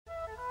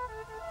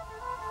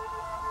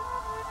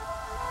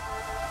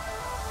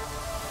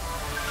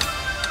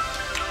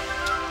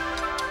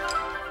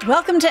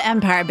Welcome to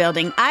Empire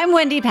Building. I'm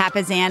Wendy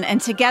Papazan,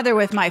 and together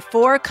with my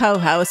 4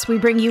 co-hosts, we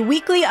bring you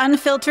weekly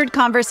unfiltered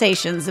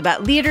conversations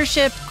about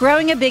leadership,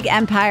 growing a big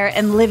empire,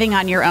 and living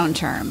on your own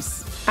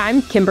terms.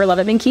 I'm Kimber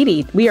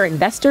Lovett-Keaty. We are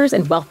investors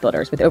and wealth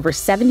builders with over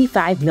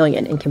 $75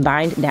 million in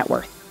combined net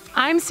worth.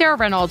 I'm Sarah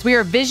Reynolds. We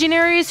are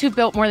visionaries who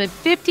built more than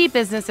 50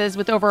 businesses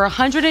with over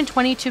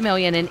 $122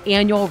 million in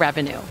annual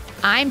revenue.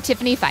 I'm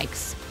Tiffany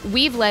Fikes.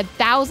 We've led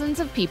thousands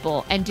of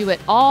people and do it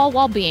all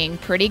while being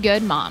pretty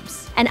good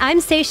moms. And I'm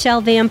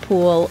Seychelle Van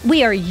Poole.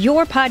 We are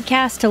your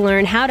podcast to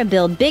learn how to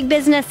build big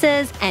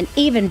businesses and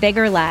even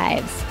bigger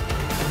lives.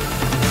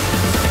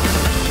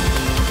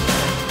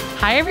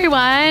 Hi,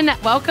 everyone.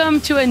 Welcome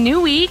to a new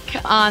week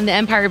on the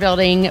Empire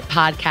Building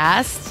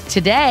podcast.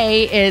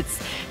 Today, it's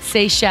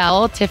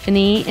Seychelle,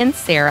 Tiffany, and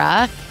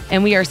Sarah,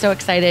 and we are so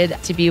excited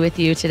to be with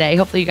you today.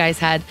 Hopefully, you guys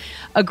had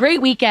a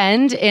great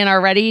weekend and are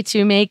ready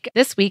to make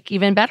this week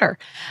even better.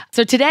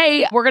 So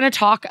today, we're going to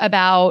talk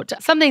about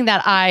something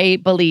that I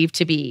believe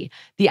to be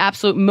the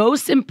absolute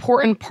most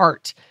important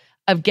part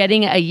of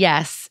getting a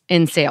yes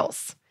in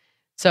sales.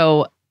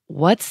 So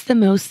what's the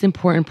most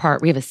important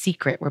part? We have a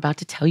secret. We're about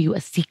to tell you a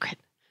secret.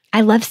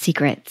 I love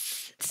secrets.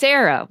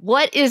 Sarah,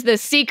 what is the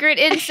secret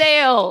in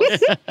sales?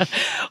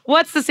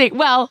 What's the secret?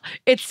 Well,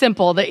 it's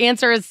simple. The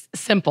answer is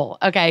simple,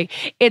 okay?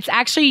 It's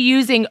actually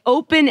using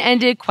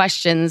open-ended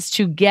questions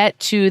to get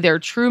to their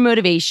true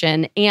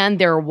motivation and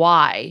their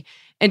why,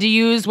 and to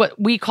use what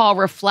we call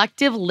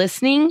reflective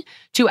listening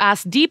to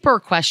ask deeper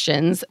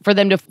questions for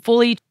them to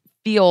fully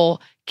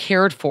feel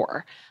cared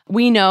for.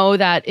 We know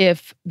that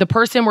if the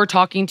person we're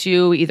talking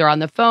to, either on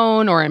the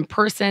phone or in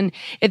person,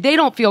 if they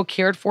don't feel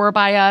cared for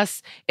by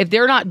us, if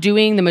they're not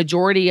doing the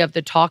majority of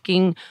the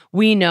talking,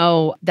 we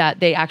know that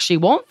they actually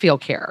won't feel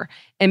care.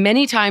 And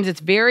many times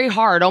it's very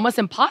hard, almost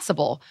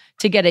impossible,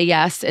 to get a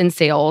yes in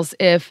sales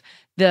if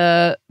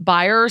the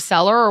buyer,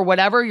 seller, or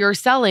whatever you're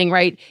selling,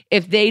 right,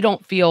 if they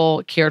don't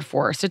feel cared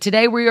for. So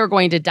today we are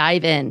going to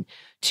dive in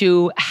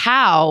to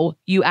how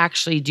you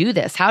actually do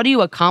this. How do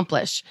you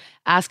accomplish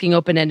asking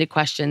open-ended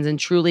questions and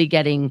truly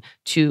getting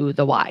to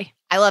the why?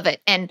 I love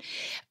it. And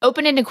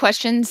open-ended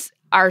questions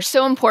are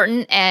so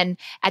important. And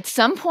at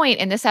some point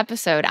in this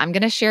episode, I'm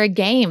going to share a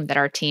game that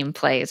our team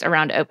plays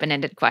around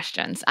open-ended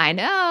questions. I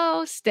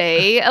know.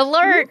 Stay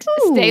alert.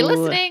 Ooh. Stay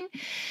listening.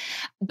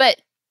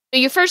 But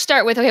you first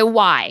start with, okay,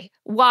 why?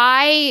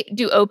 Why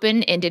do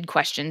open-ended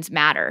questions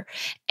matter?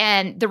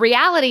 And the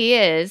reality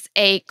is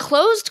a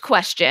closed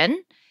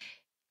question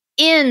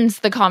ends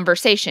the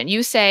conversation.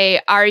 You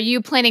say, are you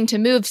planning to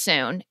move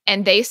soon?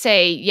 And they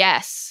say,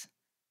 yes.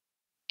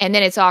 And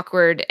then it's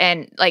awkward.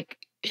 And like,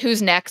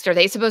 who's next? Are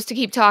they supposed to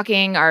keep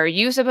talking? Are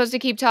you supposed to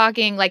keep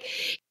talking? Like,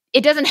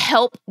 it doesn't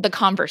help the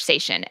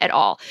conversation at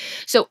all.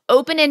 So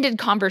open-ended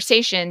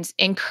conversations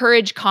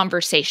encourage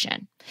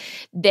conversation.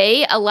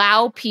 They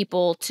allow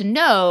people to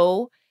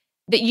know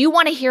that you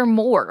want to hear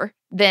more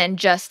than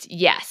just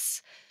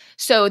yes.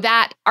 So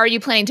that, are you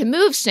planning to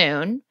move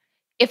soon?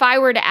 If I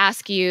were to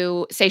ask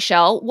you,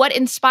 Seychelle, what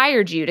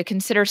inspired you to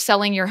consider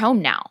selling your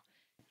home now?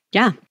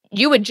 Yeah.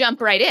 You would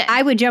jump right in.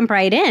 I would jump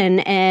right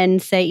in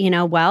and say,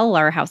 well,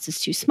 our house is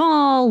too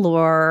small,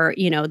 or,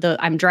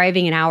 I'm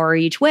driving an hour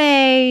each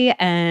way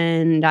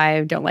and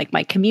I don't like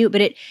my commute.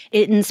 But it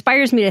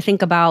inspires me to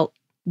think about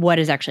what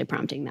is actually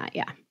prompting that.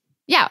 Yeah.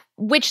 Yeah.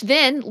 Which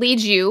then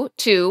leads you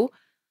to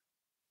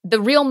the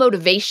real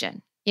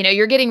motivation.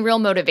 You're getting real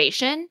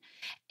motivation.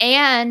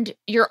 And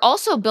you're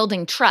also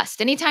building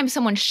trust. Anytime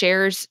someone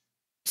shares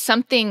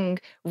something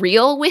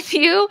real with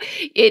you,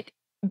 it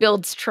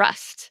builds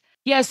trust.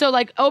 Yeah, so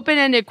like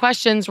open-ended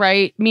questions,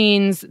 right,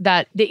 means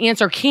that the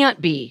answer can't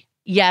be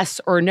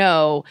yes or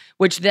no,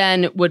 which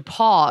then would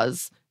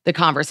pause the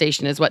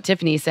conversation, is what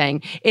Tiffany's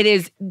saying. It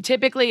is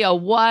typically a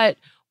what,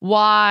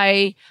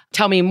 why,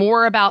 tell me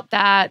more about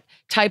that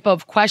type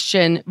of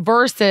question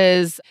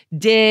versus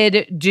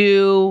did,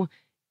 do,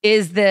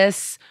 is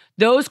this.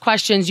 Those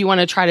questions you want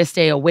to try to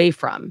stay away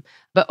from.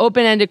 But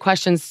open-ended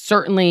questions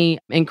certainly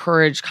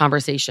encourage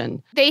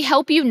conversation. They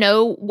help you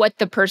know what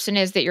the person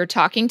is that you're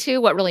talking to,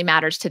 what really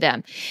matters to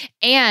them.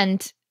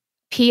 And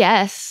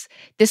P.S.,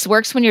 this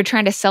works when you're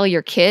trying to sell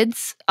your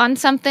kids on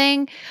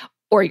something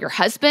or your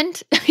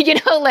husband.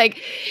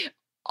 Like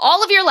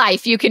all of your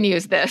life, you can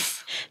use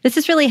this. This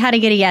is really how to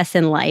get a yes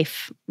in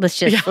life. Let's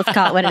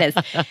call it what it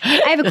is.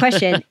 I have a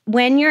question.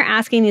 When you're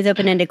asking these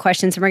open-ended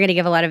questions, and we're going to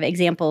give a lot of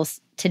examples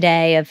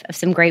today of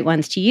some great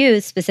ones to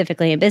use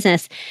specifically in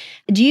business,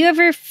 do you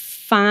ever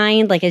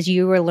find, like as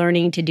you were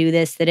learning to do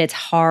this, that it's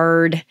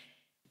hard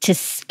to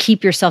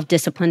keep yourself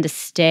disciplined to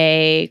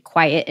stay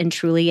quiet and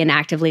truly and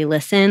actively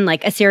listen?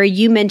 Like, Sarah,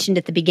 you mentioned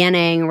at the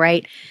beginning,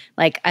 right?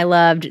 Like, I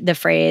loved the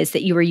phrase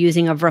that you were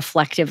using of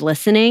reflective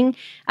listening.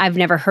 I've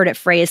never heard it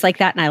phrased like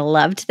that, and I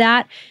loved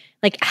that.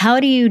 Like, how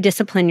do you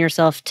discipline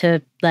yourself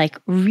to like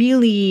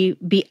really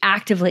be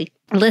actively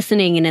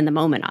listening and in the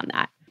moment on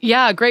that?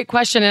 Yeah, great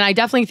question. And I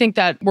definitely think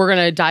that we're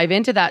going to dive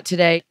into that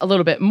today a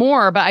little bit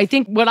more. But I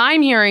think what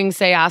I'm hearing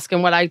say ask,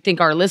 and what I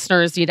think our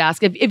listeners need to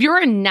ask, if you're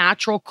a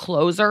natural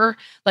closer,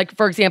 like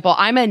for example,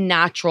 I'm a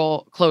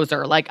natural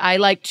closer. Like I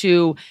like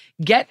to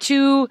get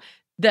to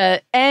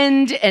the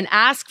end and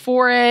ask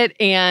for it.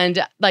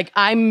 And like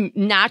I'm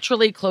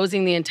naturally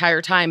closing the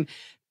entire time.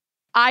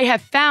 I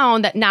have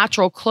found that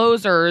natural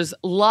closers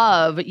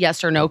love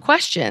yes or no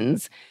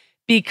questions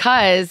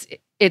because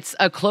it's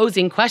a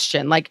closing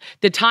question. Like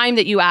the time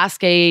that you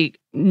ask a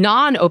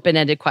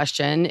non-open-ended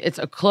question, it's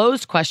a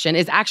closed question,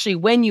 is actually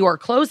when you are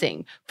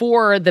closing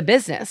for the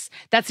business.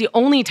 That's the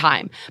only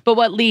time. But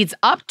what leads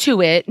up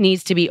to it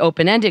needs to be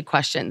open-ended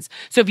questions.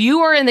 So if you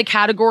are in the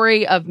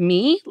category of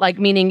me, like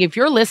meaning if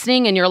you're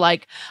listening and you're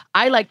like,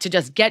 I like to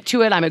just get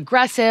to it, I'm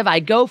aggressive,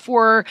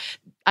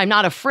 I'm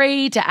not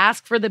afraid to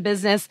ask for the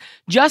business,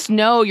 just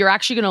know you're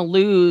actually going to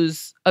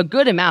lose a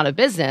good amount of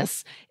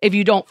business if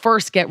you don't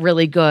first get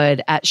really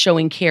good at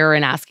showing care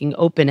and asking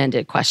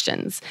open-ended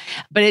questions.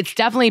 But it's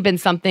definitely been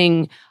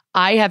something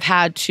I have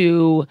had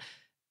to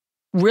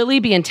really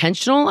be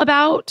intentional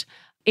about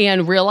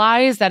and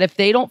realize that if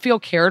they don't feel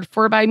cared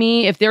for by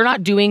me, if they're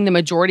not doing the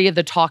majority of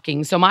the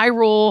talking. So my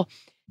rule,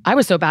 I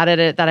was so bad at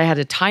it that I had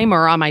a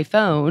timer on my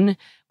phone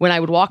when I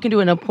would walk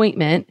into an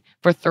appointment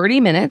for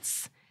 30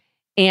 minutes.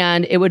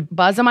 And it would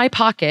buzz in my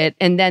pocket.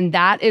 And then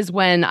that is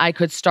when I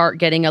could start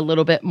getting a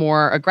little bit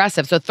more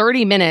aggressive. So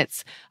 30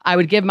 minutes, I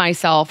would give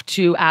myself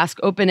to ask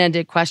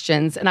open-ended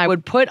questions. And I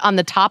would put on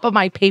the top of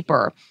my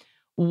paper,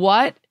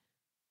 what,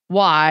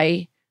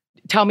 why,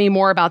 tell me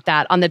more about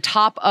that, on the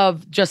top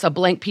of just a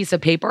blank piece of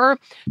paper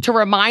to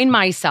remind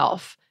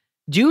myself,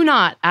 do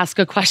not ask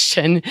a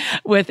question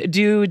with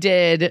do,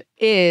 did,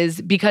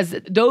 is, because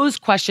those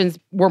questions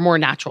were more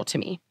natural to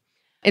me.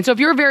 And so if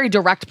you're a very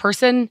direct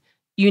person,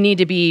 you need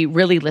to be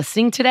really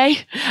listening today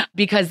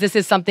because this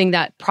is something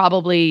that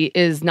probably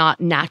is not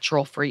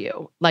natural for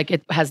you. Like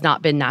it has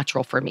not been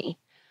natural for me.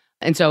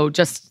 And so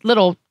just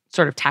little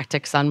sort of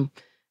tactics on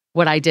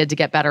what I did to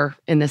get better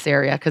in this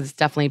area because it's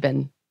definitely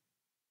been,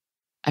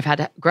 I've had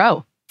to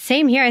grow.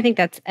 Same here. I think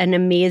that's an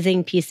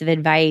amazing piece of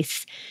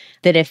advice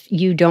that if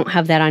you don't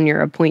have that on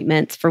your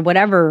appointments for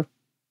whatever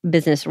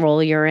business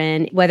role you're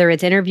in, whether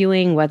it's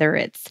interviewing, whether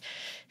it's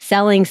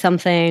selling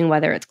something,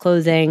 whether it's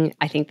closing,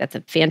 I think that's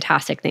a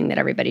fantastic thing that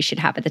everybody should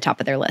have at the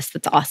top of their list.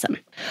 That's awesome.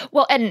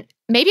 Well, and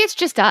maybe it's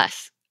just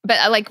us,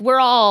 but like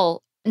we're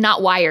all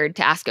not wired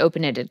to ask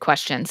open-ended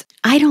questions.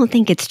 I don't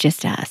think it's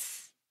just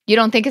us. You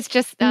don't think it's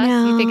just us?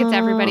 No. You think it's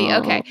everybody?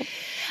 Okay.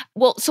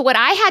 Well, so what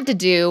I had to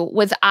do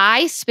was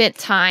I spent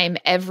time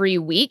every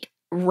week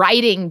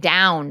writing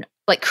down,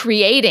 like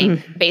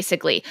creating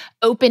basically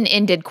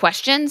open-ended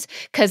questions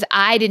because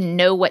I didn't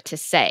know what to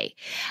say.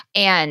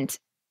 And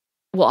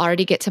we'll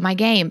already get to my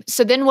game.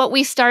 So then what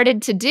we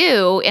started to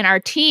do in our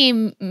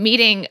team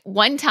meeting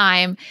one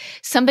time,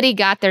 somebody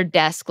got their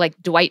desk like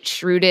Dwight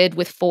Schruted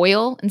with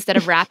foil instead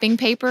of wrapping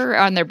paper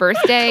on their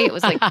birthday. It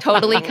was like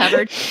totally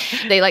covered.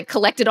 They like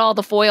collected all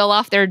the foil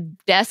off their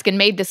desk and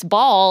made this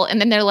ball.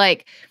 And then they're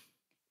like,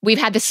 we've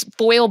had this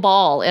foil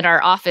ball in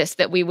our office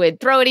that we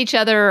would throw at each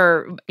other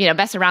or,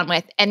 mess around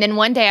with. And then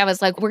one day I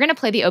was like, we're going to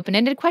play the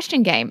open-ended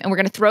question game and we're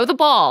going to throw the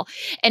ball.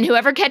 And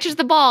whoever catches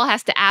the ball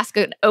has to ask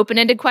an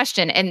open-ended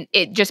question. And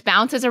it just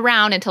bounces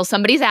around until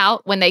somebody's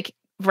out when they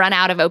run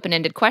out of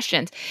open-ended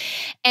questions.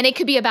 And it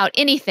could be about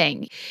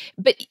anything.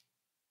 But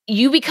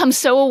you become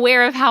so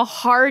aware of how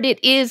hard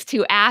it is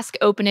to ask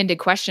open-ended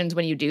questions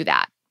when you do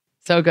that.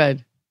 So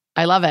good.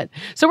 I love it.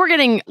 So we're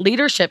getting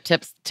leadership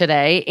tips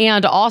today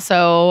and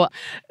also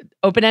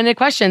open-ended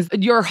questions.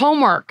 Your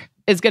homework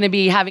is going to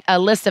be having a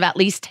list of at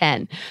least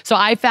 10. So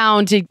I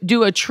found to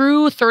do a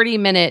true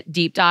 30-minute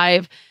deep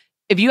dive,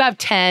 if you have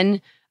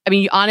 10, I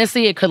mean,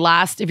 honestly, it could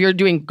last, if you're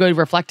doing good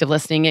reflective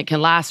listening, it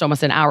can last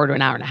almost an hour to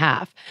an hour and a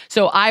half.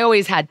 So I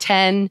always had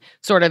 10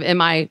 sort of in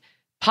my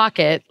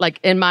pocket, like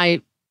in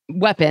my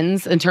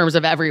weapons in terms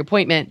of every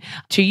appointment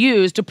to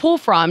use, to pull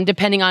from,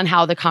 depending on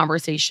how the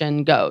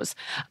conversation goes.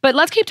 But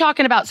let's keep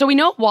talking about, so we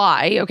know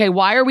why. Okay,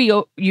 why are we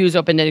use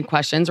open-ended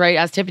questions, right?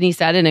 As Tiffany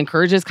said, it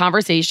encourages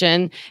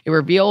conversation, it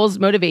reveals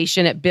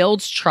motivation, it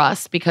builds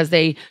trust because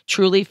they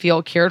truly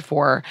feel cared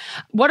for.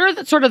 What are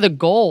the sort of the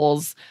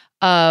goals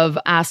of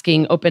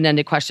asking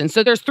open-ended questions?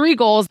 So there's 3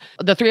 goals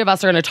the 3 of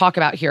us are going to talk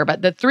about here,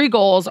 but the 3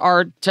 goals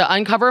are to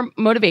uncover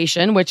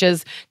motivation, which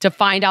is to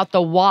find out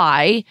the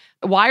why.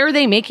 Why are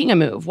they making a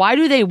move? Why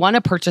do they want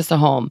to purchase a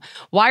home?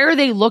 Why are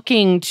they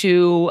looking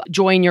to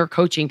join your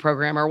coaching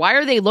program? Or why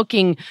are they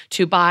looking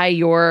to buy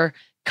your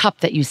cup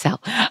that you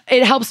sell?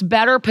 It helps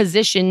better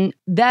position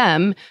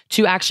them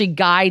to actually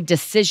guide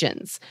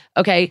decisions,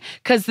 okay?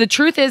 Because the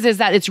truth is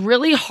that it's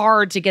really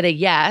hard to get a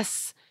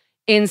yes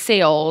in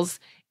sales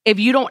if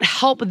you don't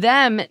help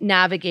them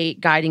navigate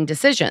guiding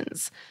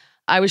decisions.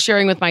 I was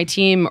sharing with my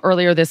team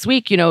earlier this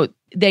week,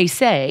 they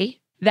say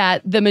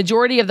that the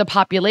majority of the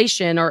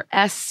population are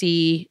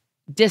SC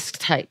disc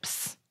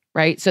types,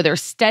 right? So they're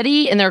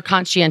steady and they're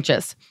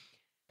conscientious.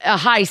 A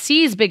high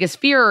C's biggest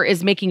fear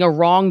is making a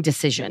wrong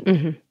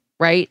decision,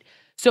 right?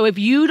 So if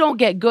you don't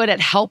get good at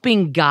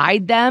helping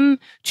guide them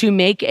to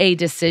make a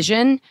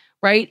decision,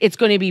 right, it's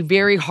going to be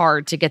very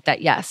hard to get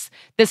that yes.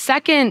 The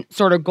second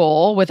sort of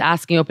goal with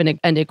asking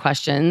open-ended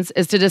questions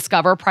is to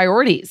discover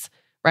priorities,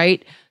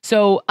 right?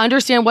 So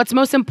understand what's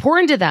most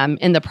important to them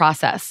in the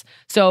process.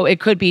 So it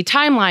could be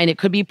timeline, it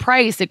could be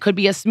price, it could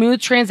be a smooth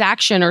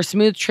transaction or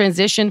smooth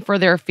transition for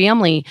their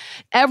family.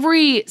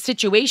 Every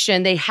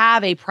situation, they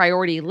have a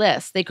priority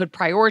list. They could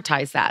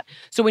prioritize that.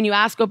 So when you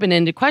ask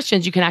open-ended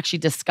questions, you can actually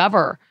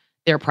discover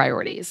their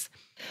priorities.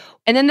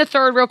 And then the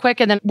third, real quick,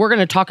 and then we're going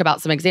to talk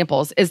about some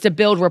examples, is to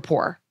build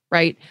rapport,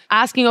 right?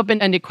 Asking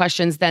open-ended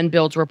questions then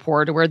builds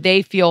rapport to where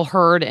they feel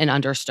heard and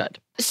understood.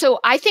 So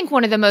I think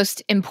one of the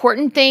most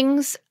important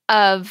things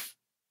of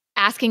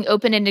asking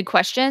open-ended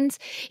questions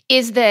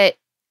is that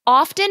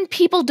often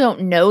people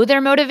don't know their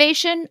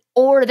motivation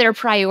or their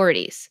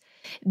priorities.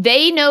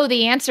 They know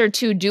the answer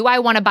to, do I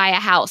want to buy a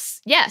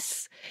house?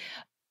 Yes.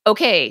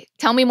 Okay,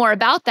 tell me more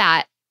about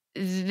that.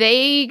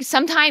 They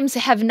sometimes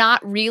have not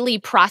really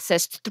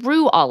processed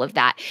through all of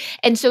that.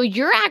 And so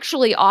you're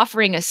actually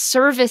offering a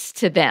service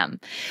to them.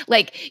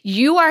 Like,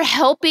 you are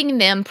helping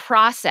them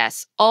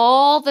process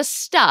all the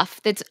stuff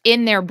that's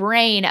in their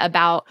brain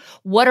about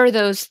what are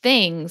those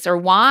things, or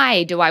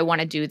why do I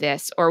want to do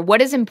this, or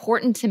what is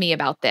important to me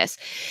about this,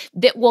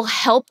 that will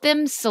help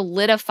them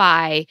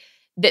solidify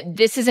that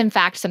this is in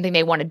fact something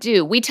they want to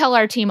do. We tell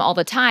our team all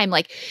the time,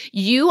 like,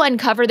 you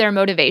uncover their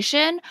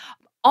motivation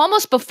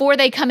almost before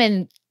they come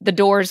in the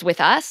doors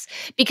with us,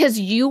 because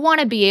you want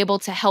to be able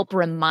to help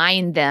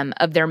remind them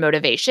of their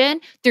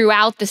motivation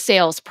throughout the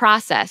sales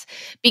process,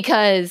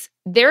 because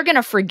they're going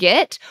to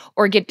forget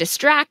or get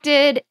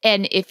distracted.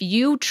 And if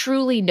you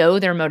truly know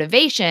their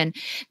motivation,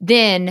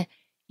 then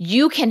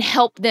you can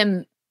help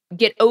them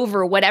get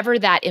over whatever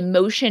that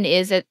emotion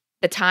is at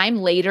the time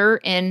later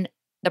in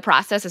the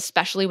process,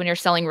 especially when you're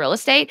selling real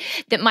estate,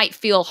 that might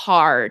feel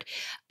hard.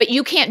 But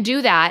you can't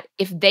do that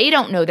if they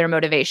don't know their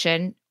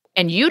motivation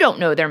and you don't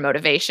know their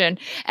motivation.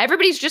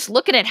 Everybody's just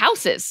looking at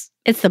houses.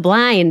 It's the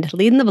blind,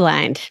 leading the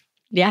blind.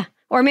 Yeah.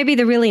 Or maybe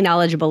the really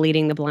knowledgeable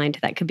leading the blind.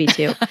 That could be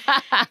too.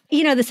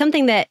 There's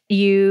something that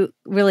you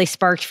really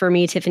sparked for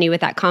me, Tiffany,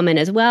 with that comment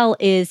as well,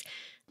 is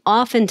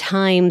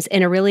oftentimes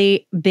in a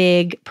really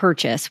big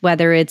purchase,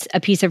 whether it's a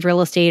piece of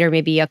real estate or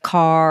maybe a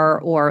car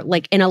or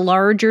like in a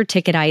larger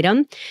ticket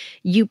item,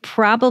 you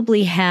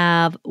probably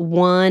have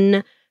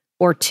one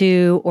or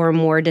two or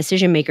more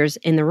decision makers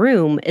in the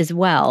room as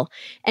well.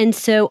 And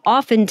so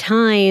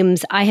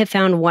oftentimes I have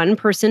found one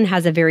person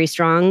has a very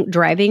strong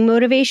driving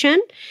motivation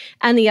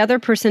and the other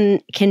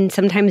person can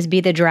sometimes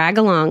be the drag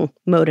along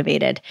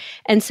motivated.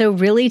 And so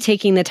really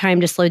taking the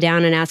time to slow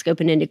down and ask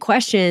open-ended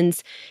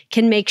questions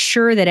can make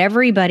sure that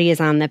everybody is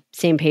on the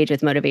same page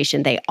with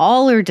motivation. They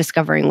all are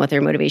discovering what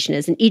their motivation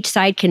is and each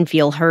side can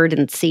feel heard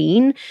and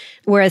seen.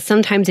 Whereas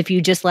sometimes if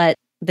you just let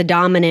the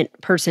dominant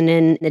person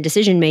in the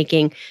decision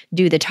making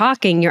do the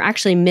talking, you're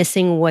actually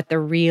missing what the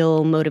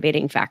real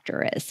motivating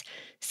factor is.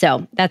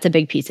 So that's a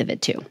big piece of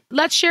it too.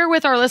 Let's share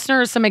with our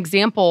listeners some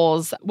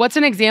examples. What's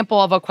an example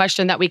of a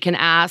question that we can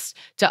ask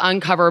to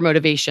uncover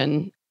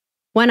motivation?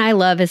 One I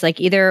love is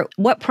like either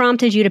what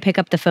prompted you to pick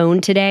up the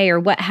phone today, or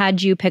what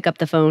had you pick up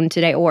the phone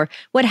today, or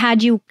what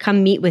had you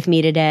come meet with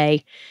me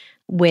today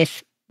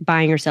with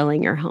buying or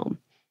selling your home.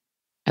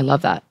 I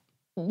love that.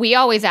 We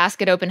always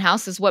ask at open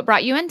houses, what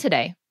brought you in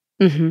today?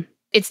 Mm-hmm.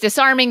 It's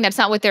disarming. That's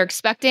not what they're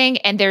expecting.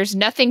 And there's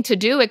nothing to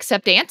do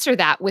except answer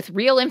that with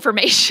real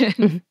information.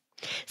 Mm-hmm.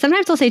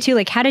 Sometimes they'll say too,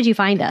 like, how did you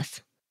find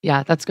us?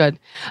 Yeah, that's good.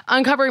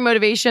 Uncovering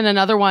motivation.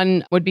 Another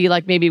one would be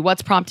like maybe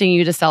what's prompting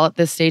you to sell at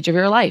this stage of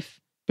your life.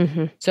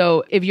 Mm-hmm.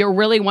 So if you're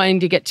really wanting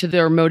to get to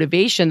their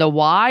motivation, the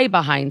why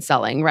behind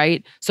selling,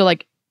 right? So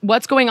like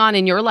what's going on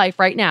in your life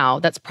right now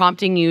that's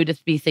prompting you to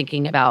be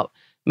thinking about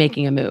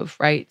making a move,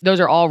 right? Those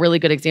are all really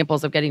good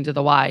examples of getting to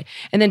the why.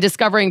 And then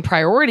discovering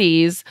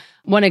priorities.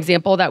 One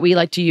example that we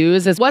like to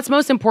use is what's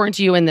most important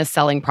to you in this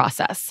selling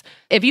process.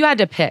 If you had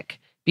to pick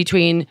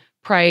between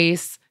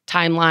price,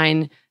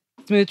 timeline,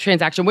 smooth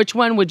transaction, which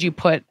one would you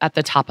put at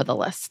the top of the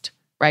list,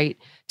 right?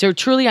 To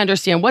truly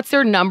understand what's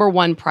their number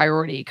one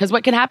priority. Because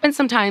what can happen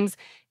sometimes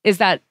is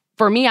that,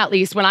 for me at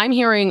least, when I'm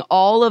hearing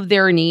all of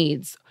their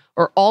needs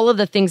or all of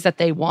the things that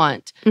they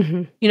want,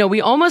 Mm-hmm. We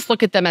almost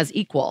look at them as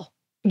equal.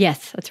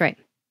 Yes, that's right.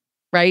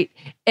 Right.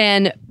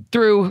 And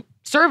through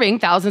serving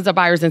thousands of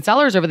buyers and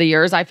sellers over the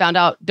years, I found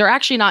out they're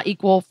actually not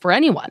equal for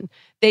anyone.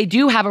 They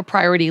do have a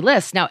priority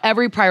list. Now,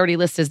 every priority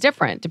list is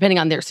different depending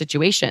on their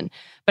situation,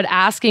 but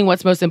asking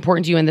what's most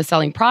important to you in the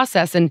selling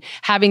process and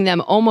having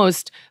them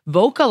almost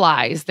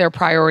vocalize their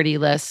priority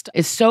list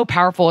is so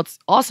powerful. It's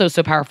also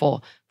so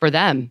powerful for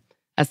them,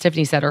 as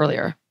Tiffany said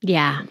earlier.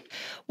 Yeah.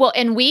 Well,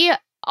 and we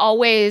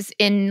always,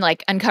 in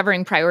like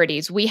uncovering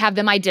priorities, we have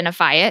them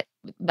identify it.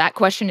 That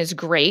question is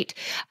great.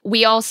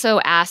 We also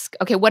ask,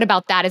 okay, what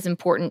about that is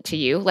important to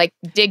you? Like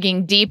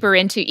digging deeper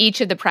into each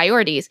of the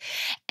priorities.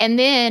 And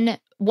then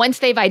once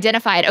they've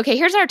identified, okay,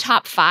 here's our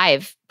top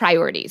 5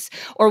 priorities,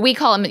 or we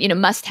call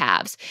them,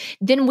 must-haves,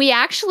 then we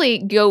actually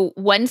go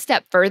one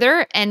step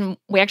further, and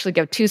we actually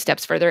go 2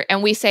 steps further,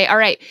 and we say, all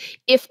right,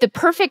 if the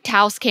perfect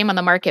house came on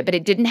the market, but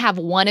it didn't have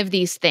one of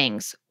these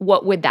things,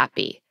 what would that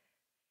be?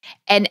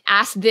 And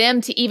ask them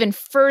to even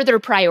further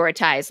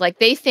prioritize. Like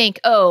they think,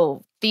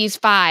 oh, these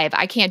 5,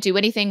 I can't do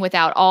anything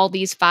without all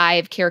these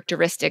 5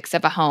 characteristics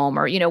of a home,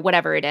 or,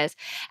 whatever it is.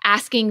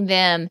 Asking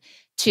them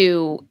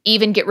to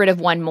even get rid of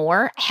one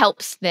more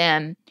helps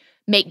them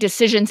make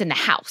decisions in the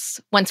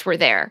house once we're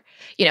there.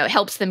 It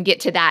helps them get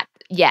to that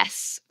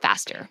yes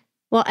faster.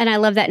 Well, and I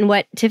love that. And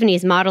what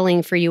Tiffany's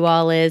modeling for you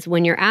all is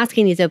when you're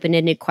asking these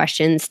open-ended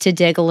questions to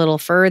dig a little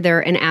further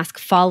and ask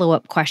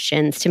follow-up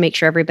questions to make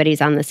sure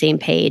everybody's on the same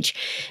page.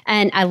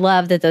 And I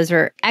love that those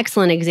are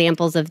excellent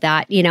examples of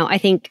that. I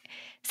think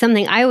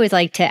something I always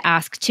like to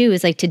ask too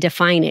is like to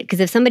define it. Because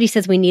if somebody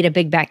says we need a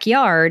big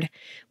backyard,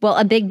 well,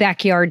 a big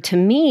backyard to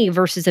me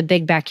versus a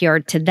big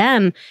backyard to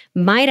them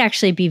might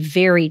actually be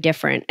very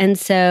different. And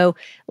so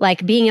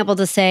like being able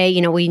to say,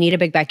 we need a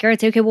big backyard,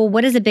 say, okay, well,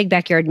 what does a big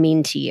backyard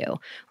mean to you?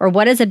 Or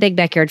what does a big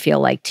backyard feel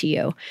like to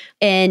you?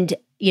 And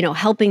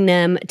helping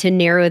them to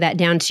narrow that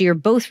down so you're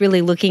both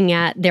really looking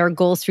at their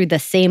goals through the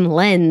same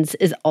lens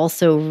is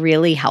also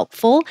really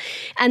helpful.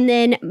 And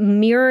then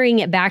mirroring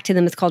it back to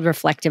them is called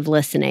reflective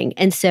listening.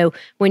 And so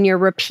when you're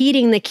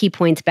repeating the key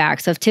points back,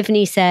 so if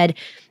Tiffany said,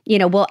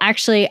 well,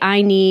 actually,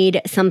 I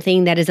need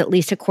something that is at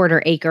least a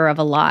 1/4 acre of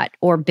a lot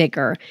or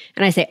bigger.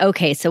 And I say,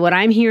 okay, so what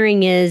I'm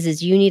hearing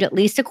is you need at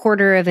least a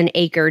 1/4 of an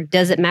acre.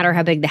 Doesn't matter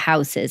how big the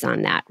house is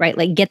on that, right?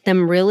 Like get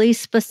them really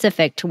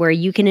specific to where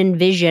you can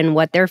envision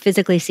what they're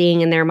physically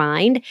seeing in their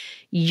mind.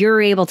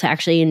 You're able to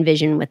actually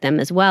envision with them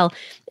as well,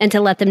 and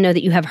to let them know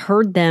that you have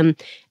heard them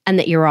and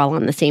that you're all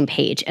on the same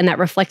page. And that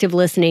reflective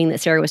listening that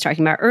Sarah was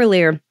talking about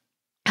earlier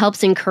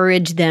helps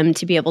encourage them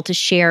to be able to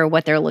share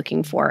what they're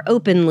looking for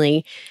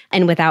openly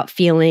and without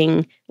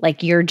feeling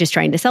like you're just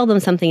trying to sell them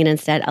something, and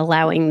instead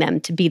allowing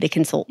them to be the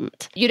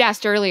consultant. You'd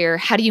asked earlier,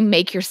 how do you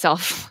make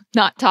yourself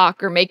not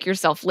talk or make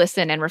yourself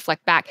listen and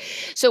reflect back?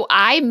 So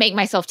I make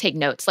myself take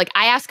notes. Like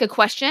I ask a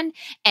question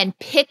and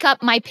pick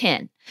up my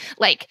pen.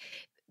 Like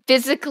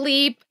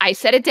physically, I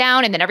set it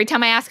down, and then every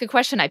time I ask a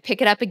question, I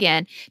pick it up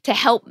again to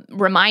help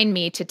remind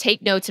me to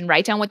take notes and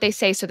write down what they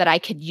say so that I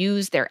could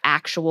use their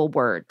actual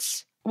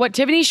words. What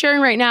Tiffany's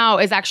sharing right now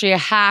is actually a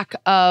hack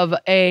of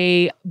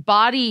a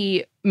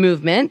body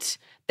movement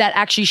that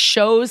actually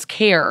shows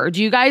care.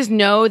 Do you guys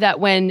know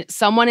that when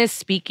someone is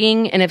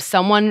speaking, and if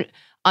someone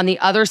on the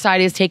other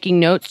side is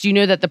taking notes, do you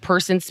know that the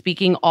person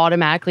speaking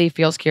automatically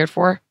feels cared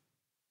for?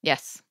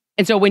 Yes.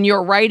 And so when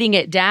you're writing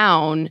it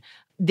down,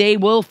 they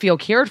will feel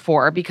cared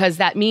for, because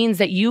that means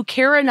that you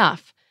care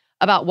enough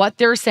about what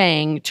they're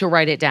saying to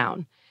write it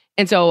down.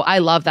 And so I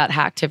love that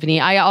hack,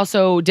 Tiffany. I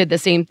also did the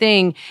same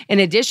thing. In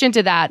addition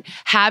to that,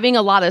 having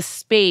a lot of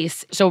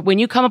space. So when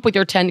you come up with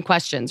your 10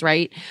 questions,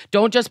 right?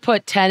 Don't just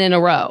put 10 in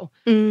a row.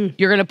 You're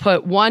going to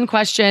put one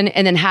question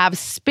and then have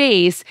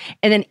space.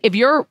 And then if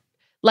you're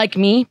like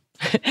me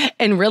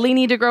and really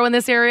need to grow in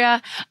this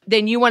area,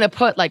 then you want to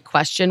put like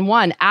question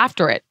 1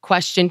 after it,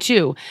 question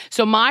 2.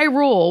 So my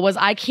rule was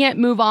I can't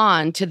move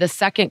on to the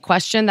second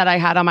question that I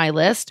had on my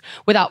list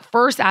without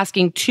first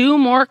asking 2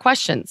 more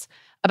questions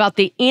about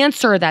the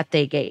answer that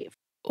they gave.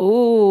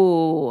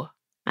 Ooh,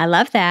 I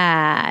love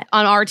that.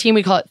 On our team,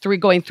 we call it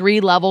going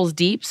 3 levels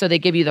deep. So they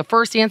give you the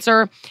first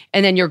answer,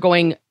 and then you're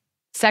going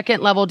 2nd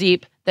level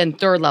deep, then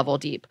 3rd level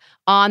deep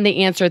on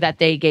the answer that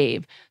they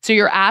gave. So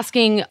you're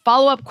asking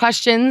follow-up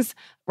questions,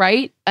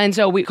 right? And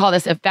so we call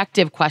this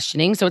effective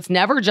questioning. So it's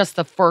never just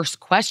the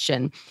first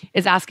question.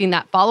 It's asking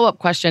that follow-up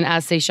question,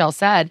 as Seychelle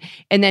said,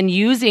 and then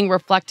using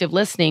reflective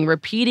listening,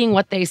 repeating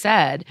what they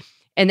said,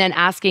 and then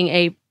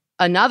asking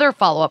another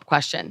follow-up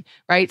question,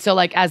 right? So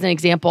like as an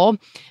example,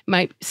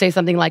 might say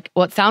something like,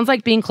 well, it sounds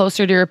like being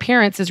closer to your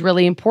parents is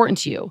really important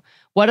to you.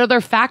 What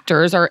other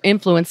factors are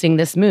influencing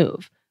this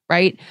move,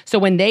 right? So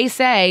when they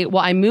say,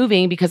 well, I'm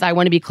moving because I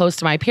want to be close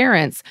to my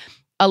parents,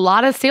 a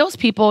lot of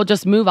salespeople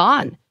just move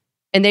on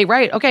and they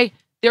write, okay,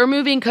 they're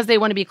moving because they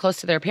want to be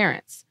close to their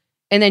parents.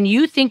 And then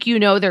you think you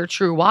know their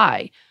true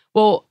why.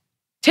 Well,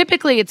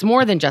 typically it's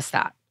more than just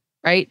that,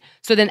 right?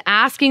 So then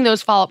asking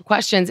those follow-up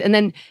questions and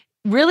then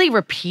really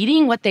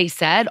repeating what they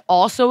said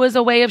also is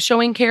a way of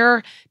showing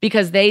care,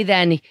 because they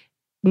then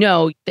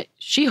know that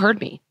she heard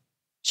me.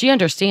 She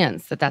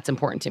understands that that's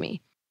important to me.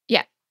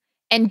 Yeah.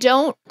 And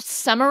don't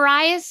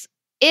summarize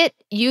it.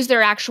 Use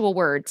their actual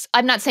words.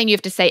 I'm not saying you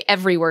have to say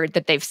every word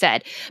that they've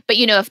said, but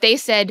if they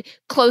said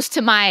close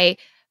to my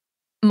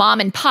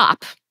mom and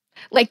pop,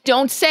 like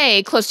don't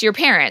say close to your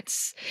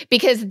parents,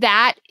 because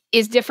that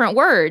is different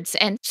words.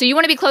 And so you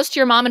want to be close to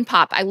your mom and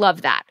pop. I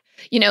love that.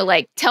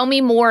 Like tell me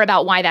more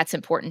about why that's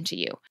important to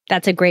you.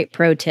 That's a great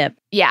pro tip.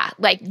 Yeah,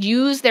 like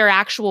use their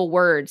actual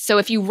words. So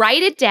if you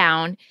write it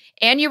down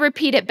and you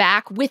repeat it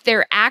back with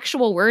their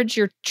actual words,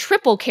 you're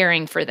triple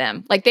caring for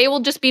them. Like they will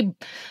just be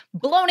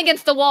blown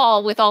against the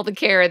wall with all the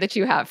care that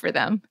you have for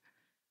them.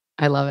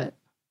 I love it.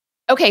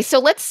 Okay, so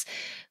let's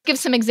give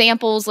some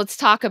examples. Let's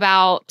talk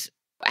about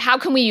How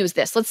can we use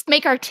this? Let's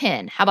make our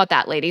 10. How about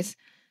that, ladies?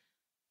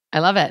 I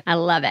love it. I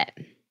love it.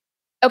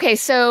 Okay,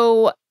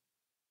 so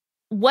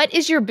what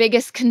is your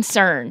biggest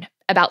concern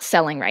about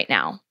selling right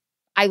now?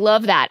 I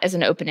love that as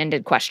an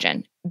open-ended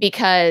question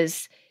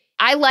because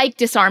I like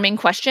disarming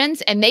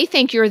questions, and they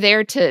think you're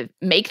there to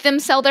make them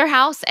sell their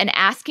house, and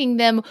asking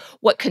them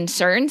what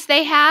concerns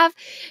they have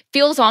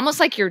feels almost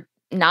like you're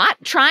not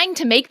trying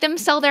to make them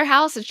sell their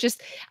house. It's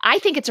just, I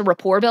think it's a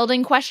rapport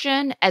building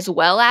question as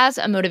well as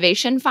a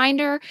motivation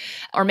finder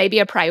or maybe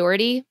a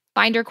priority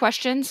finder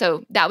question.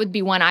 So that would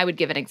be one I would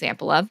give an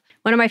example of.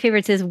 One of my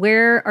favorites is,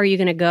 where are you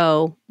going to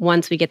go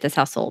once we get this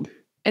house sold?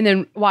 And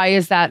then why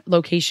is that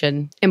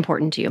location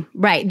important to you?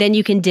 Right. Then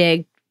you can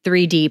dig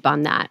 3 deep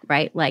on that,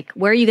 right? Like,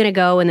 where are you going to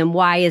go? And then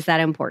why is that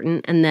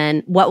important? And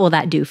then what will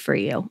that do for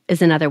you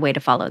is another way to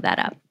follow that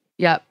up.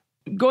 Yep.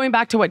 Going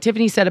back to what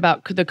Tiffany said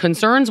about the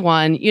concerns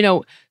one,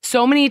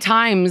 so many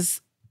times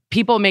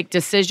people make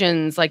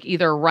decisions like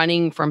either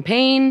running from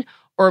pain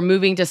or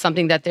moving to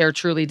something that they're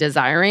truly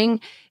desiring.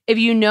 If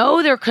you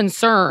know their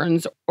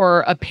concerns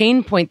or a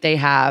pain point they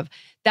have,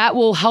 that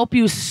will help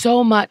you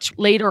so much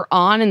later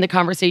on in the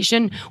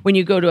conversation when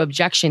you go to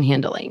objection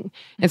handling.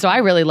 And so I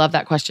really love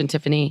that question,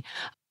 Tiffany.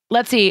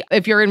 Let's see,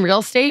 if you're in real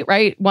estate,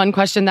 right? One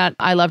question that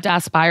I love to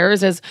ask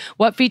buyers is,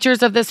 what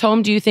features of this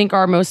home do you think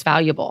are most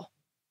valuable,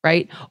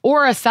 right?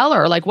 Or a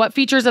seller, like, what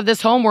features of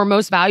this home were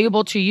most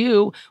valuable to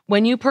you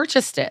when you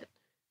purchased it,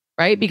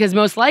 right? Because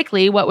most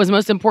likely what was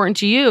most important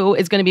to you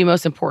is going to be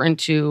most important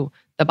to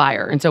the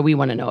buyer. And so we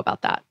want to know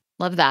about that.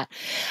 Love that.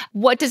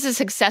 What does a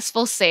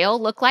successful sale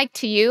look like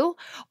to you?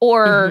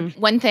 Or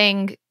one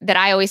thing that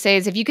I always say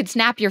is, if you could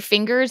snap your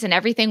fingers and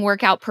everything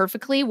work out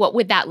perfectly, what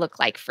would that look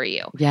like for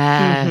you?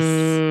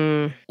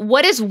 Yes.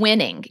 What is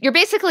winning? You're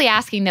basically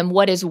asking them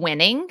what is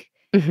winning.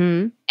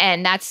 And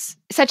that's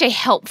such a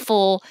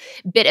helpful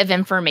bit of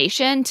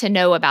information to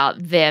know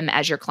about them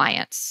as your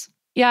clients.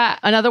 Yeah.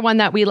 Another one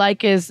that we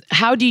like is,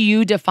 how do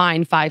you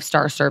define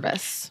 5-star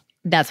service?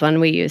 That's one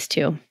we use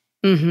too.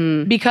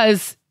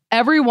 Because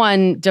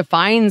everyone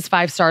defines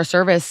 5-star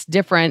service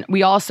different.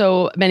 We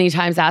also many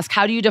times ask,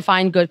 how do you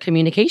define good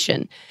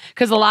communication?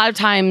 Because a lot of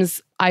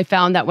times I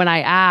found that when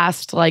I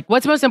asked, like,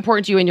 what's most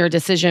important to you in your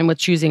decision with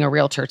choosing a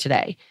realtor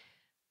today?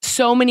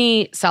 So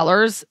many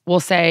sellers will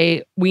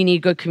say, we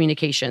need good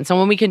communication.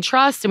 Someone we can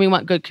trust, and we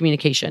want good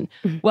communication.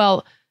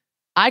 Well,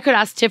 I could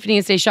ask Tiffany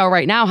and Seychelle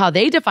right now how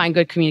they define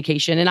good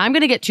communication, and I'm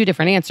going to get 2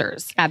 different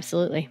answers.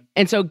 Absolutely.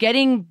 And so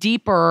getting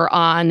deeper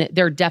on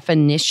their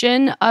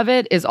definition of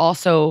it is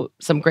also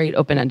some great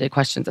open-ended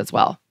questions as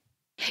well.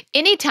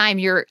 Anytime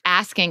you're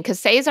asking,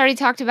 because Say's already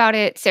talked about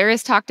it,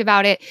 Sarah's talked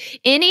about it,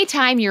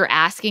 anytime you're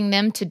asking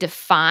them to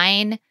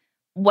define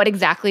what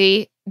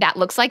exactly that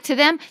looks like to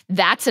them,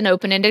 that's an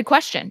open-ended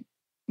question.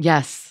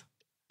 Yes.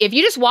 If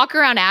you just walk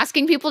around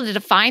asking people to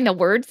define the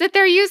words that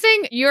they're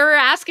using, you're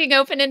asking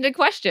open-ended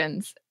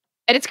questions.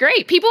 And it's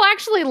great. People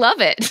actually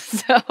love it.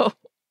 So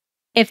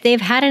if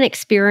they've had an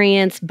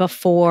experience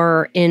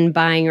before in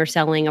buying or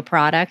selling a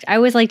product, I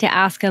always like to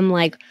ask them,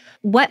 like,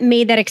 what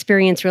made that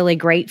experience really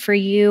great for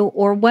you,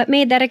 or what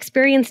made that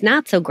experience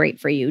not so great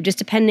for you? Just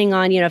depending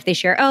on, if they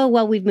share, oh,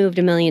 well, we've moved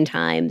 1,000,000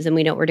 times and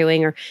we know what we're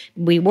doing, or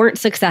we weren't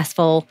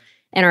successful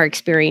in our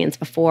experience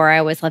before. I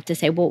always love to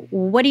say, well,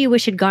 what do you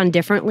wish had gone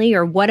differently?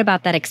 Or what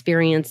about that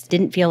experience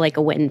didn't feel like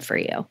a win for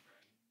you?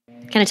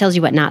 Kind of tells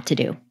you what not to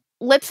do.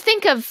 Let's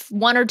think of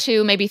 1 or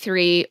 2, maybe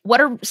 3. What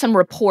are some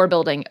rapport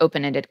building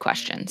open-ended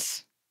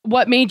questions?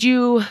 What made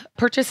you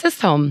purchase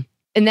this home?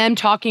 And them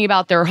talking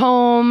about their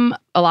home.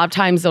 A lot of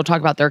times they'll talk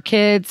about their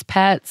kids,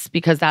 pets,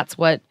 because that's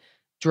what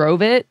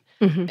drove it.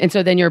 And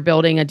so then you're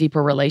building a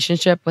deeper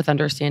relationship with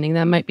understanding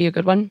them might be a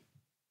good one.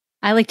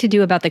 I like to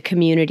do about the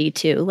community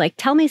too. Like,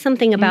 tell me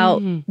something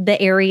about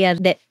the area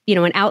that,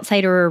 an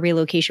outsider or a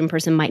relocation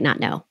person might not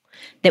know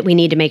that we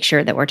need to make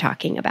sure that we're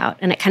talking about.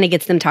 And it kind of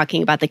gets them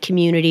talking about the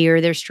community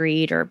or their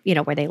street or,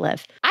 where they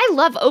live. I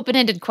love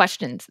open-ended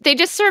questions. They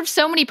just serve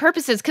so many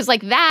purposes, because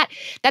like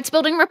that's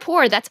building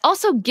rapport. That's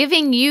also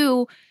giving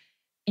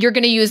you're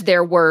going to use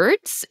their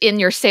words in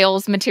your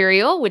sales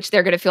material, which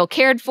they're going to feel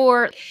cared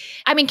for.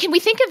 I mean, can we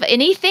think of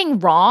anything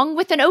wrong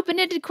with an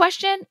open-ended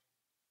question?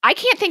 I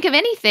can't think of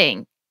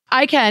anything.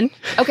 I can.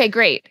 Okay,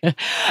 great.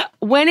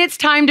 When it's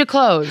time to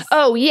close.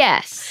 Oh,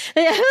 yes.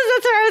 That's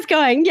where I was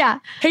going. Yeah.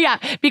 Yeah,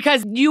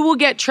 because you will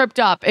get tripped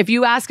up if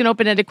you ask an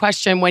open-ended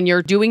question when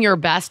you're doing your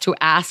best to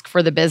ask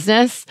for the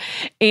business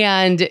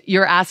and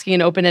you're asking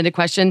an open-ended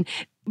question.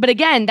 But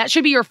again, that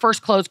should be your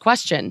first closed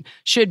question,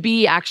 should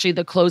be actually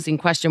the closing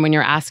question when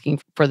you're asking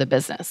for the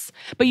business.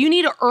 But you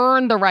need to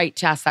earn the right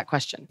to ask that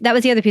question. That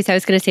was the other piece I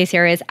was going to say,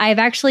 Sarah, is I've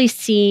actually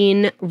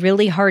seen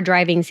really hard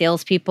driving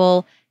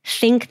salespeople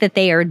think that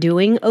they are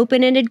doing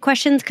open-ended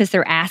questions because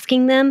they're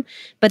asking them,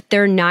 but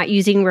they're not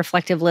using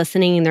reflective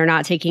listening and they're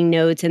not taking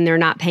notes and they're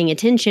not paying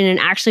attention. And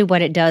actually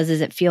what it does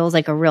is it feels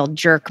like a real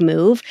jerk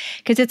move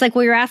because it's like,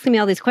 well, you're asking me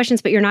all these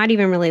questions, but you're not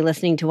even really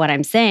listening to what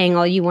I'm saying.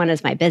 All you want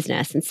is my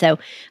business. And so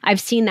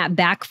I've seen that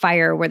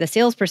backfire where the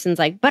salesperson's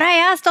like, but I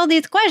asked all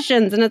these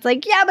questions. And it's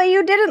like, yeah, but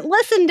you didn't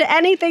listen to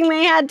anything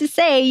they had to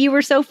say. You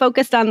were so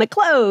focused on the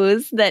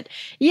close that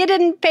you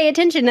didn't pay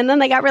attention. And then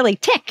they got really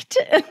ticked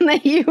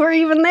that you were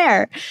even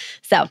there.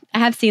 So I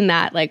have seen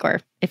that, like, or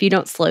if you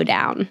don't slow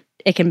down,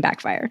 it can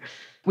backfire.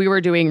 We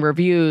were doing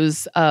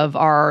reviews of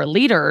our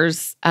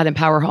leaders at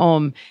Empower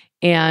Home,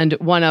 and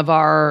one of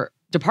our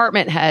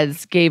department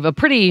heads gave a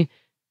pretty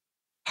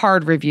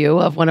hard review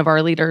of one of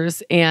our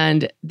leaders.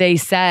 And they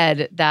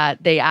said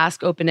that they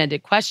ask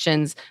open-ended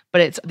questions,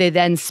 but they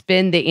then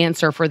spin the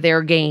answer for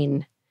their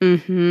gain.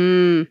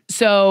 Mm-hmm.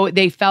 So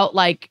they felt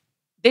like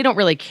they don't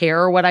really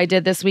care what I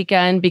did this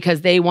weekend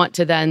because they want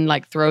to then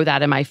like throw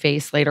that in my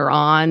face later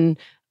on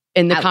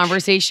in the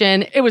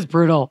conversation. It was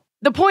brutal.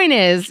 The point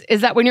is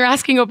that when you're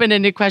asking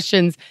open-ended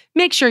questions,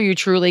 make sure you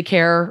truly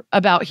care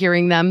about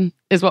hearing them,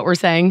 is what we're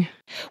saying.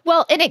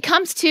 Well, and it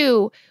comes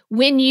to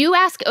when you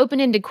ask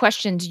open-ended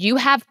questions, you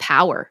have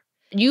power.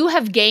 You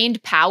have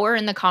gained power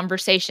in the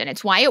conversation.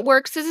 It's why it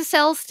works as a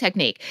sales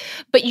technique.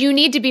 But you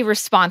need to be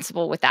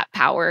responsible with that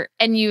power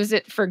and use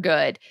it for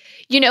good.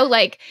 You know,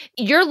 like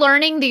you're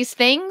learning these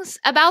things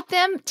about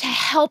them to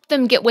help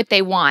them get what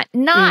they want,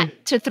 not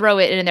to throw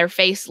it in their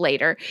face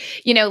later.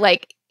 You know,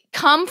 like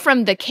come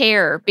from the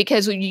care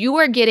because you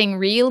are getting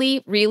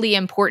really, really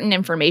important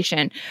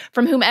information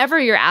from whomever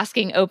you're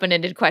asking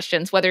open-ended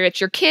questions, whether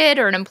it's your kid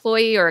or an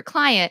employee or a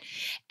client,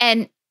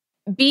 and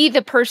be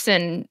the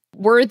person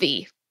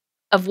worthy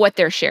of what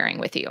they're sharing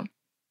with you.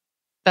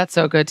 That's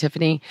so good,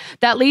 Tiffany.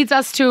 That leads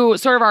us to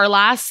sort of our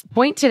last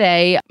point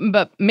today,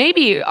 but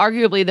maybe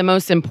arguably the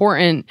most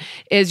important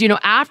is, you know,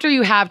 after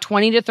you have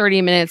 20 to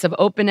 30 minutes of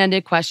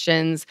open-ended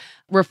questions,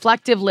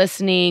 reflective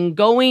listening,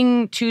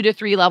 going 2 to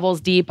 3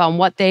 levels deep on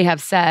what they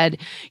have said,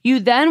 you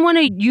then want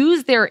to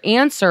use their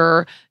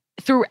answer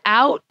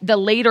throughout the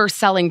later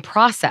selling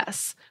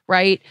process.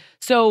 Right?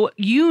 So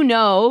you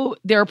know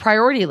their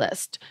priority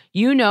list.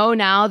 You know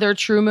now their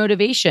true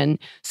motivation.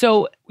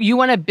 So you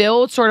want to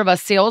build sort of a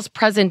sales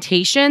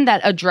presentation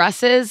that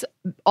addresses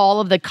all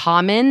of the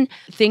common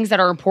things that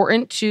are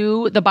important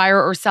to the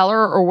buyer or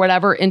seller or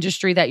whatever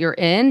industry that you're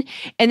in.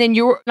 And then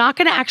you're not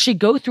going to actually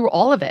go through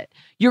all of it.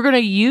 You're going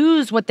to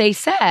use what they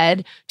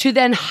said to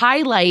then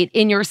highlight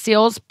in your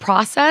sales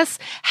process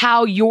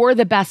how you're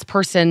the best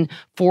person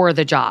for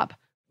the job.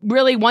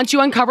 Really, once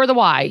you uncover the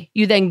why,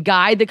 you then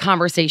guide the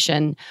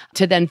conversation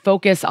to then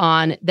focus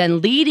on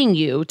then leading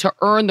you to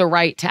earn the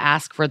right to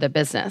ask for the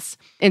business.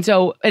 And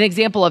so an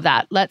example of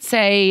that, let's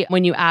say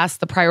when you ask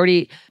the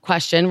priority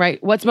question,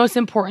 right? What's most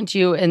important to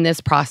you in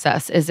this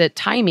process? Is it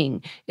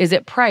timing? Is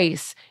it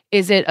price?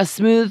 Is it a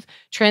smooth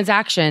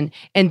transaction?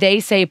 And they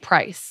say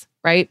price,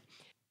 right?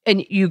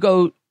 And you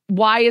go,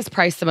 why is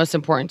price the most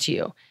important to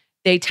you?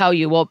 They tell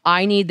you, well,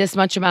 I need this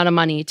much amount of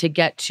money to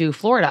get to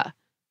Florida.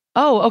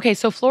 Oh, okay.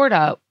 So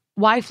Florida,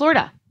 why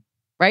Florida,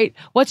 right?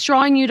 What's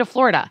drawing you to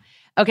Florida?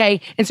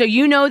 Okay. And so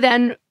you know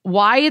then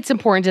why it's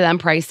important to them,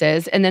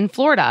 prices, and then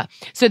Florida.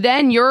 So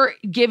then you're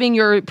giving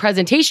your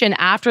presentation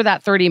after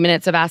that 30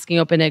 minutes of asking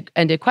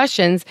open-ended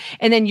questions.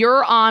 And then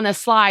you're on a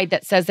slide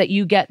that says that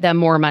you get them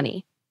more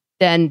money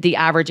than the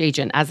average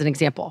agent, as an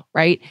example,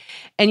 right?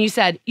 And you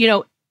said, you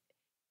know,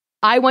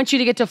 I want you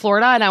to get to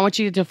Florida and I want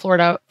you to get to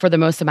Florida for the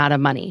most amount of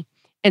money.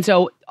 And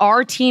so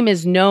our team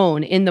is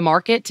known in the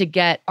market to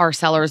get our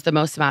sellers the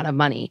most amount of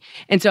money.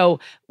 And so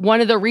one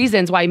of the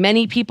reasons why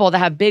many people that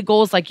have big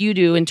goals like you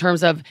do in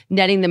terms of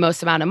netting the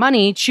most amount of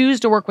money choose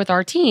to work with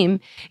our team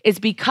is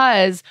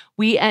because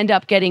we end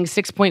up getting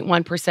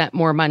 6.1%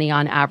 more money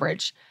on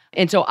average.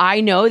 And so I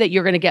know that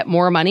you're going to get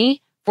more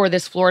money for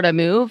this Florida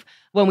move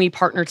when we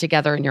partner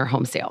together in your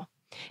home sale.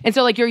 And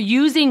so like you're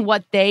using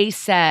what they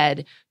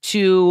said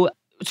to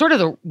sort of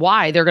the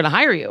why they're going to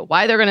hire you,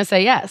 why they're going to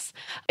say yes.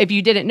 If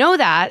you didn't know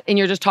that and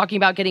you're just talking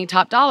about getting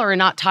top dollar and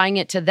not tying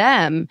it to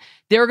them,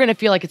 they're going to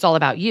feel like it's all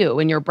about you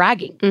and you're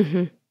bragging.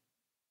 Mm-hmm.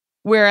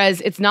 Whereas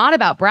it's not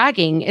about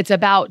bragging, it's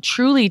about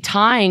truly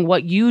tying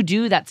what you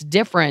do that's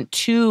different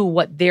to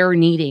what they're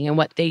needing and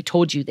what they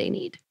told you they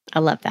need. I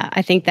love that.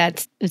 I think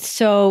that's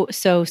so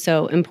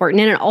important.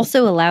 And it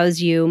also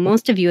allows you,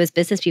 most of you as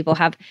business people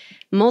have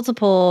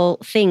multiple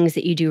things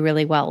that you do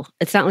really well.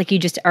 It's not like you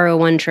just are a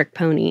one-trick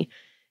pony.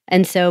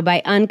 And so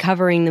by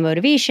uncovering the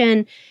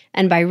motivation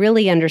and by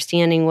really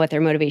understanding what their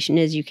motivation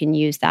is, you can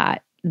use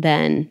that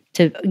then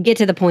to get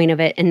to the point of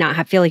it and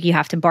not feel like you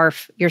have to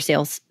barf your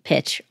sales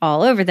pitch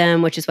all over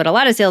them, which is what a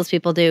lot of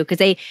salespeople do because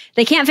they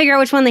can't figure out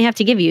which one they have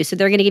to give you. So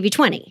they're going to give you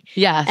 20.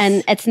 Yes.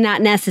 And it's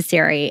not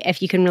necessary.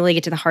 If you can really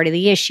get to the heart of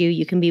the issue,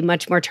 you can be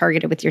much more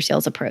targeted with your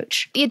sales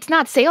approach. It's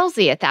not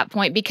salesy at that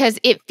point because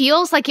it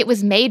feels like it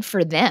was made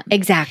for them.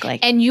 Exactly.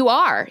 And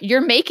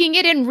you're making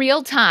it in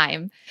real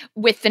time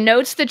with the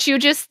notes that you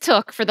just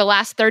took for the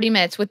last 30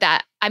 minutes with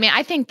that I mean,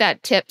 I think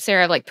that tip,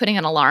 Sarah, of like putting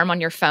an alarm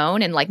on your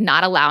phone and like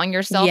not allowing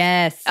yourself.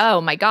 Yes.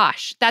 Oh my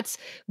gosh, that's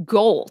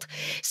gold.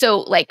 So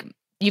like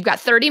you've got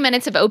 30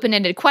 minutes of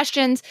open-ended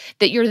questions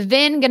that you're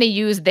then going to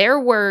use their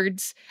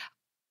words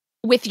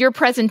with your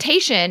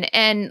presentation.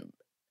 And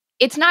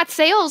it's not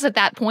sales at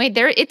that point.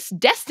 It's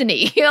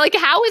destiny. Like,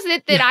 how is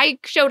it that I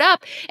showed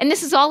up? And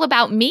this is all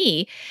about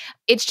me.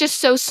 It's just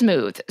so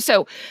smooth.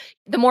 So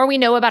the more we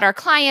know about our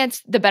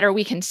clients, the better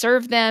we can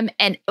serve them.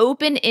 And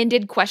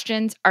open-ended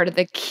questions are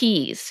the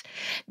keys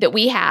that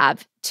we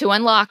have to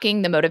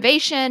unlocking the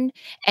motivation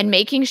and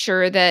making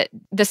sure that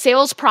the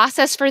sales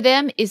process for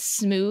them is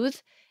smooth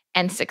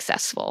and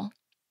successful.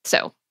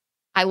 So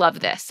I love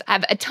this. I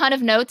have a ton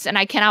of notes and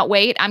I cannot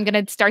wait. I'm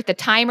going to start the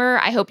timer.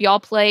 I hope y'all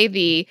play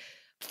the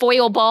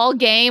foil ball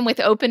game with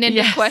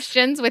open-ended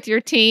questions with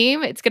your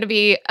team. It's going to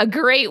be a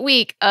great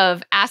week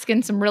of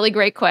asking some really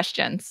great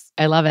questions.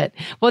 I love it.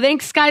 Well,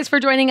 thanks guys for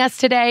joining us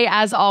today,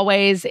 as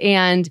always.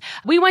 And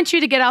we want you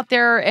to get out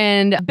there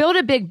and build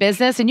a big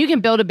business. And you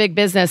can build a big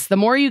business. The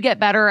more you get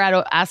better at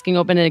asking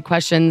open-ended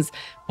questions,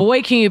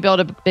 boy, can you build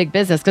a big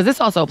business, because this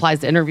also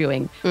applies to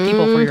interviewing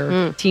people for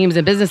your teams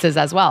and businesses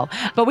as well.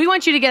 But we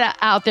want you to get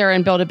out there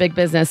and build a big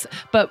business.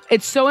 But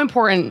it's so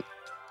important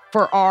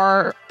for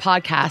our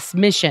podcast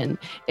mission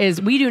is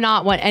we do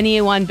not want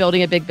anyone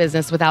building a big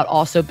business without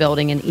also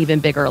building an even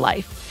bigger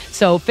life.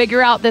 So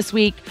figure out this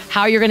week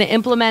how you're going to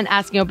implement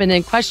asking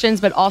open-ended questions,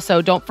 but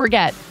also don't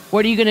forget,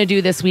 what are you going to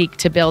do this week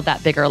to build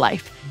that bigger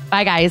life?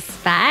 Bye, guys.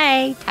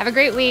 Bye. Have a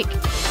great week.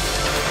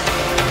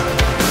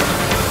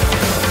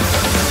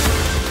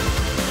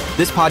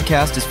 This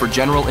podcast is for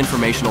general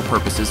informational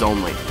purposes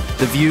only.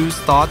 The views,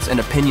 thoughts,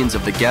 and opinions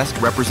of the guest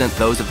represent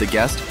those of the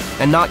guest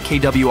and not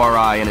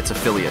KWRI and its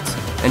affiliates,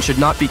 and should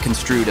not be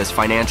construed as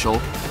financial,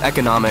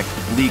 economic,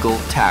 legal,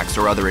 tax,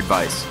 or other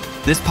advice.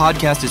 This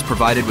podcast is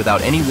provided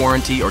without any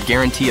warranty or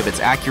guarantee of its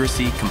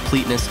accuracy,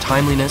 completeness,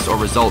 timeliness, or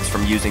results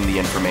from using the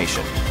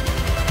information.